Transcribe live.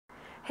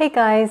Hey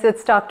guys,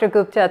 it's Dr.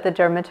 Gupta at the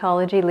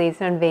Dermatology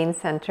Laser and Vein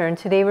Center, and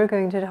today we're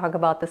going to talk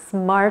about the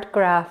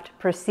SmartGraft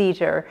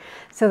procedure.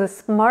 So the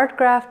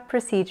SmartGraft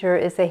procedure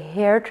is a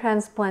hair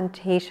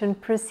transplantation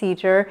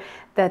procedure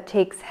that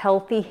takes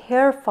healthy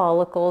hair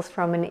follicles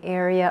from an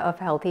area of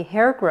healthy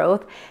hair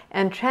growth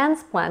and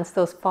transplants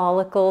those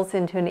follicles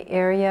into an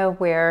area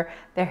where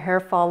the hair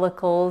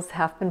follicles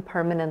have been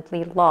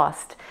permanently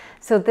lost.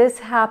 So this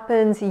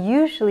happens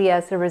usually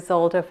as a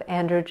result of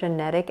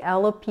androgenetic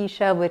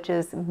alopecia, which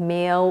is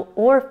male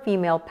or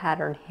female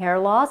pattern hair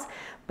loss,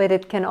 but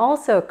it can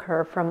also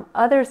occur from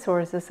other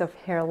sources of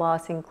hair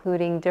loss,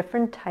 including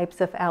different types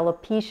of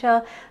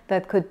alopecia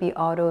that could be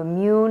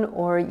autoimmune,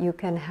 or you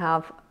can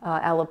have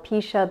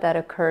alopecia that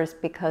occurs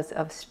because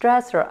of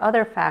stress or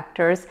other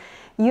factors.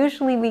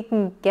 Usually we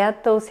can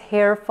get those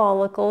hair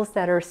follicles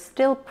that are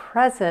still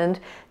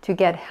present to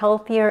get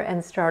healthier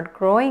and start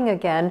growing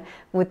again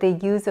with the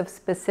use of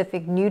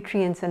specific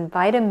nutrients and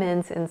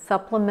vitamins and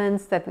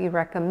supplements that we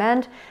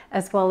recommend,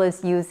 as well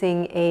as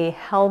using a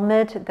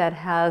helmet that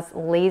has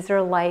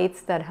laser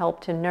lights that help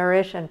to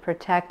nourish and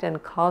protect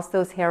and cause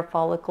those hair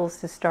follicles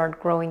to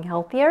start growing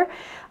healthier.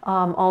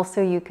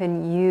 Also, you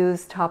can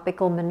use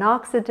topical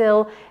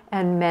minoxidil,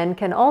 and men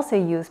can also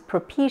use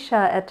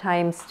Propecia at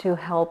times to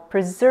help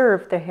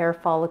preserve the hair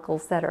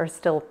follicles that are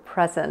still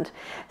present.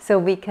 So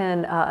we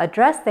can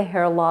address the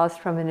hair loss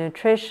from a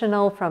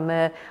nutritional, from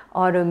an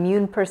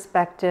autoimmune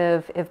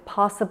perspective if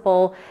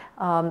possible.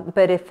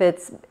 But if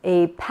it's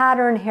a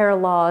pattern hair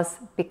loss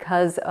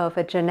because of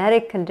a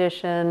genetic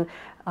condition,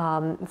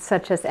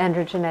 such as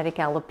androgenetic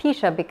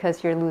alopecia,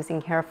 because you're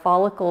losing hair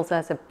follicles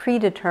as a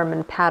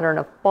predetermined pattern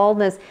of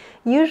baldness,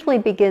 usually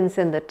begins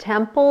in the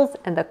temples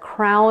and the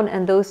crown,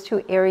 and those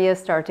two areas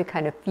start to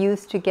kind of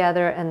fuse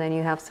together, and then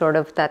you have sort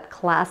of that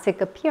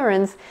classic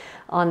appearance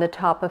on the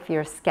top of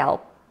your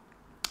scalp.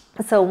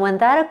 So when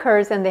that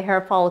occurs and the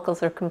hair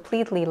follicles are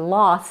completely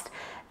lost,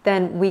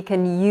 then we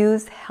can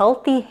use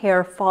healthy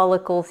hair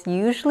follicles,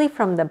 usually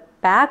from the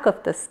back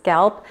of the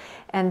scalp,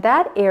 and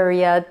that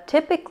area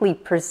typically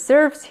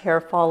preserves hair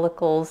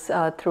follicles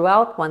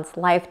throughout one's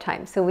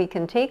lifetime. So we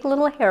can take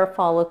little hair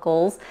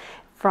follicles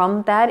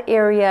from that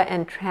area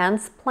and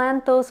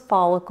transplant those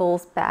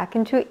follicles back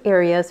into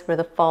areas where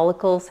the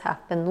follicles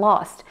have been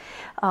lost.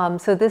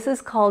 So this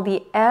is called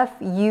the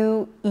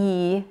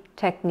FUE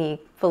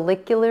technique,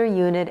 follicular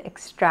unit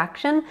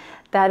extraction.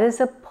 That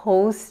is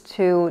opposed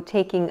to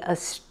taking a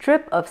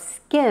strip of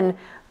skin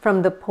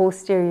from the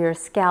posterior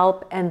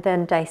scalp and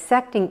then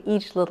dissecting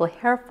each little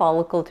hair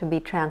follicle to be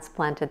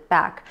transplanted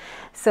back.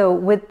 So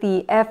with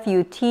the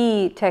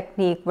FUT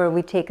technique, where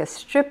we take a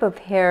strip of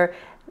hair,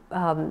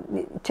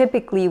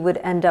 typically would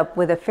end up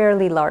with a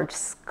fairly large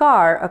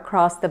scar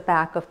across the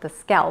back of the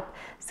scalp.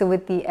 So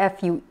with the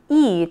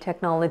FUE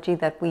technology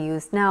that we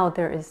use now,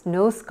 there is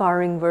no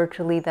scarring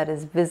virtually that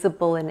is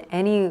visible in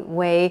any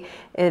way.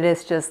 It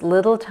is just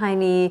little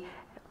tiny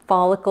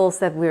follicles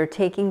that we're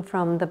taking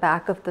from the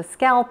back of the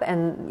scalp,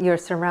 and your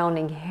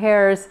surrounding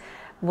hairs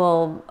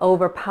will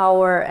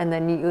overpower, and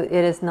then it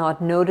is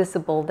not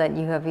noticeable that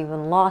you have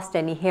even lost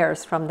any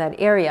hairs from that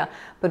area.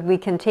 But we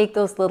can take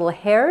those little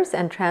hairs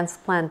and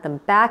transplant them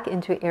back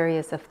into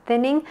areas of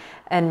thinning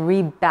and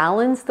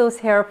rebalance those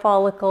hair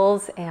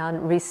follicles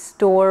and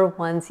restore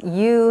one's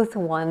youth,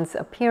 one's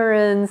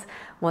appearance,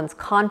 one's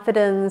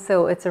confidence.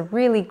 So it's a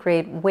really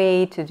great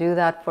way to do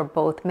that for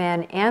both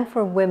men and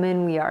for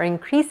women. We are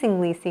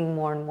increasingly seeing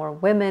more and more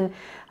women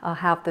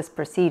have this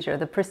procedure.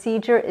 The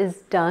procedure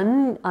is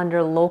done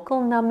under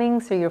local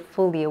numbing, so you're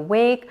fully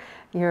awake,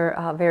 you're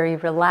very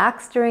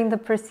relaxed during the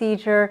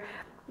procedure.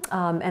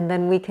 And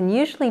then we can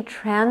usually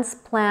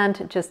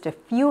transplant just a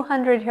few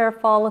hundred hair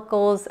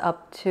follicles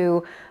up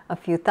to a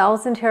few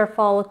thousand hair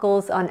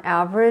follicles. On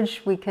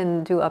average, we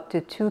can do up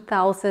to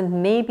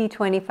 2,000, maybe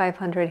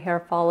 2,500 hair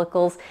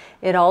follicles.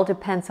 It all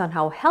depends on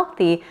how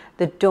healthy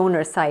the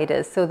donor site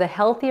is. So the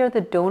healthier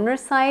the donor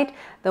site,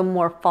 the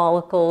more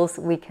follicles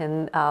we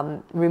can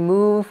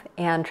remove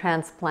and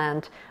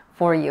transplant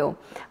for you.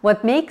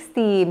 What makes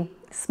the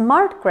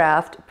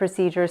SmartGraft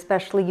procedure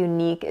especially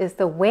unique is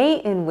the way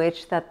in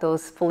which that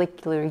those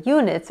follicular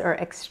units are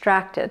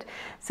extracted.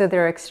 So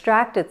they're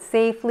extracted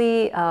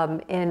safely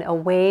in a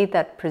way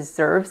that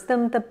preserves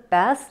them the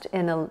best,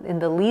 in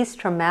the least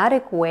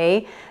traumatic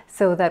way,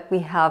 so that we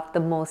have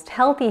the most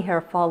healthy hair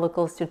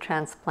follicles to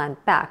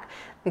transplant back.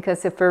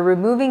 Because if we're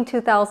removing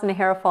 2,000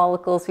 hair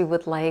follicles, we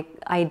would like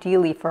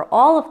ideally for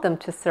all of them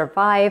to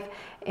survive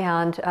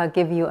and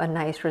give you a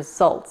nice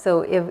result.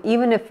 So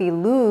even if we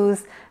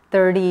lose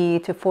 30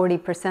 to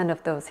 40%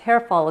 of those hair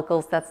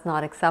follicles, that's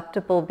not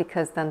acceptable,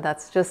 because then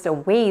that's just a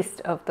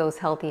waste of those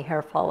healthy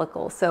hair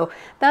follicles. So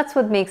that's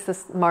what makes the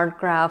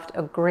SmartGraft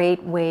a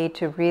great way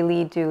to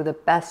really do the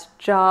best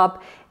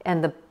job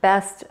and the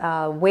best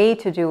way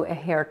to do a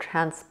hair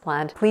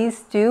transplant.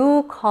 Please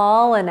do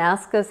call and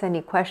ask us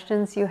any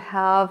questions you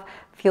have.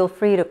 Feel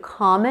free to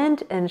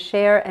comment and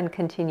share and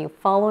continue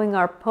following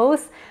our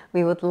posts.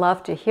 We would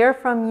love to hear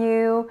from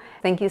you.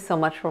 Thank you so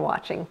much for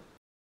watching.